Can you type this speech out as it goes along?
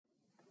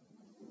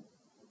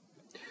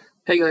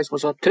Hey guys,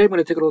 what's up? Today I'm going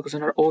to take a look at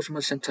another Ohsama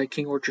Sentai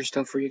King-Ohger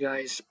stuff for you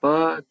guys,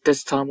 but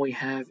this time we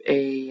have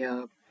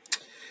a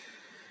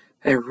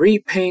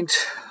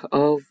repaint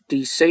of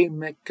the same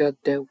mecha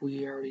that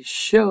we already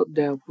showed,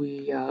 that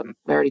we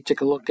already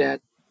took a look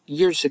at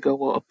years ago,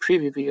 well, a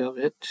preview video of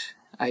it.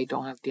 I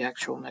don't have the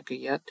actual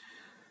mecha yet,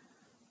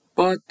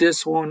 but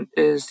this one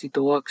is the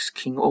deluxe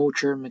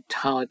King-Ohger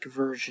metallic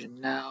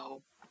version.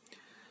 Now,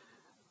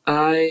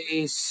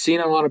 I've seen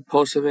a lot of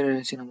posts of it, and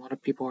I've seen a lot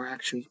of people are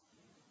actually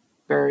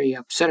very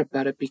upset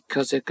about it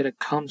because it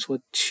comes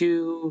with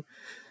two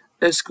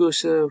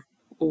exclusive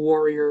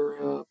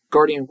warrior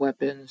guardian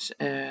weapons,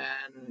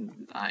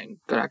 and I'm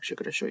actually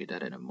gonna show you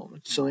that in a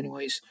moment. So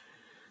anyways,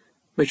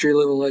 make sure you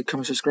leave a like,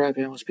 comment, subscribe,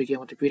 and let's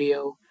begin with the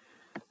video.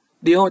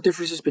 The only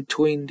differences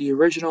between the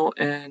original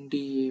and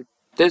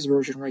this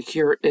version right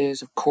here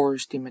is of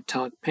course the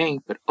metallic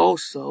paint, but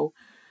also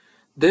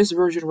this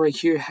version right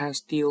here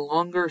has the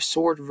longer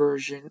sword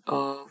version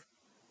of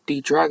the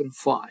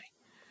dragonfly.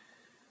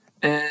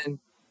 And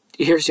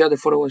here's the other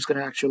photo what it's going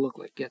to actually look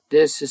like. Yeah,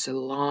 this is a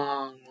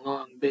long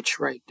bitch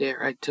right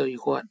there, I tell you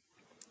what.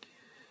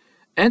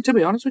 And to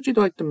be honest with you,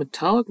 like the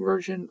metallic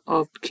version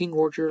of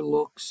King-Ohger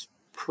looks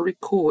pretty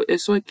cool.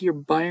 It's like you're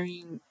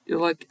buying,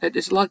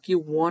 it's like you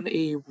won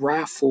a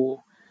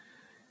raffle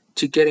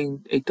to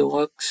getting a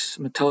deluxe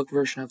metallic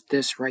version of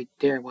this right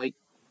there. Like,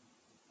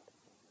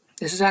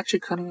 this is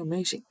actually kind of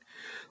amazing.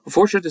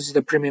 Unfortunately, this is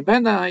the premium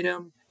Bandai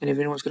item, and if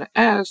anyone's going to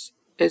ask,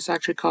 it's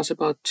actually costs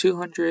about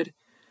 $235.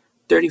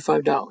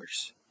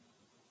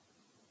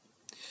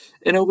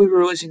 And it'll be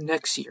releasing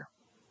next year.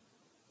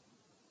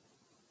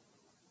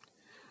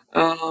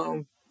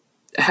 Hachi,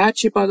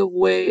 by the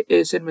way,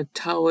 is in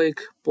metallic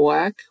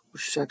black,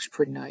 which is actually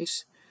pretty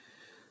nice.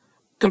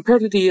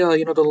 Compared to the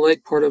the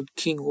leg part of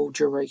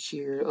King-Ohger right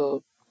here,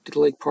 the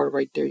leg part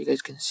right there, you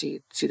guys can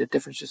see the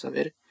differences of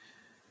it.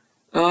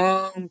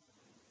 It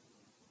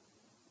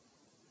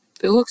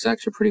looks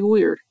actually pretty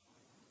weird.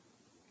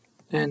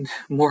 And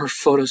more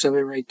photos of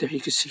it right there.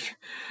 You can see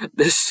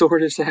this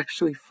sword is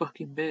actually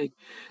fucking big.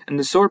 And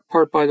the sword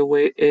part, by the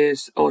way,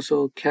 is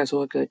also cast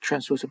like a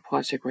translucent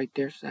plastic right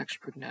there. So it's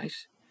actually pretty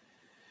nice.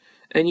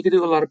 And you can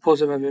do a lot of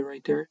poses of it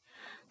right there.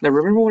 Now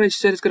remember what I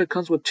said, it's going to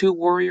come with two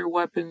warrior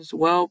weapons?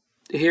 Well,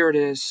 here it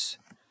is.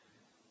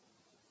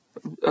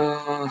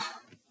 The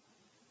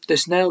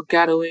snail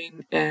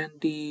Gatling and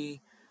the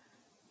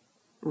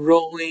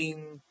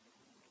roly-poly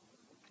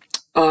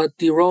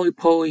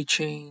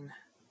chain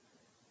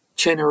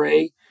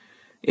array.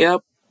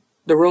 Yep,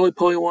 the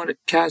roly-poly one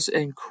cast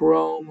in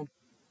chrome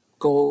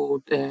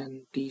gold,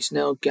 and the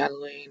snail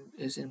Gatling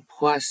is in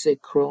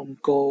plastic chrome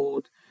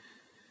gold.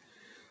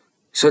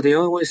 So the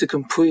only way to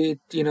complete,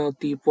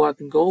 the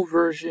black and gold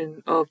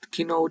version of the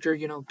King-Ohger,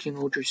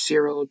 King-Ohger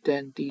Zero,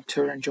 then the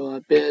Tarantula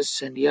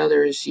Abyss, and the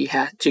others, you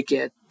had to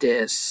get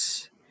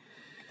this.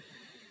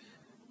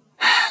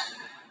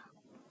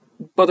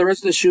 But the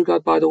rest of the shoe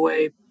got, by the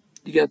way,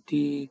 you got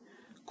the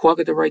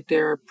Quagga right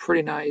there,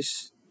 pretty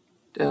nice.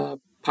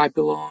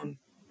 Pipelon,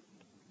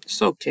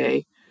 it's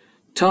okay.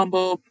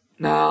 Tumble,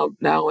 now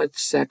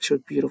it's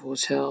actually beautiful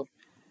as hell.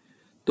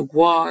 The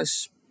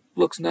Wasp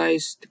looks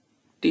nice.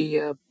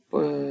 The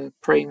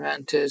praying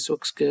mantis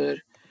looks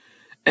good,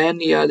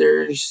 and the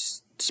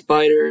others,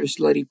 spiders,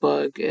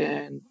 ladybug,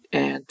 and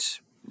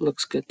ant,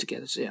 looks good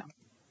together. So yeah,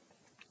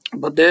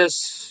 but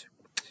this,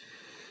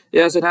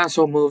 yeah, it's an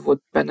asshole move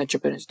what Bandai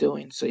Japan is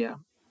doing. So yeah.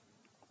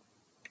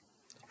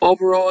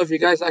 Overall, if you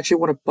guys actually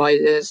want to buy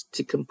this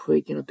to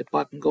complete, the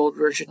black and gold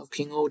version of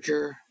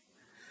King-Ohger,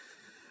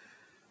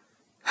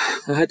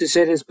 I had to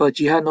say this, but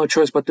you had no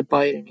choice but to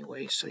buy it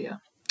anyway. So yeah.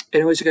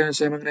 Anyways, you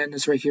guys, I'm gonna end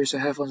this right here. So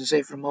have fun and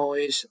safe from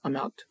always. I'm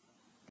out.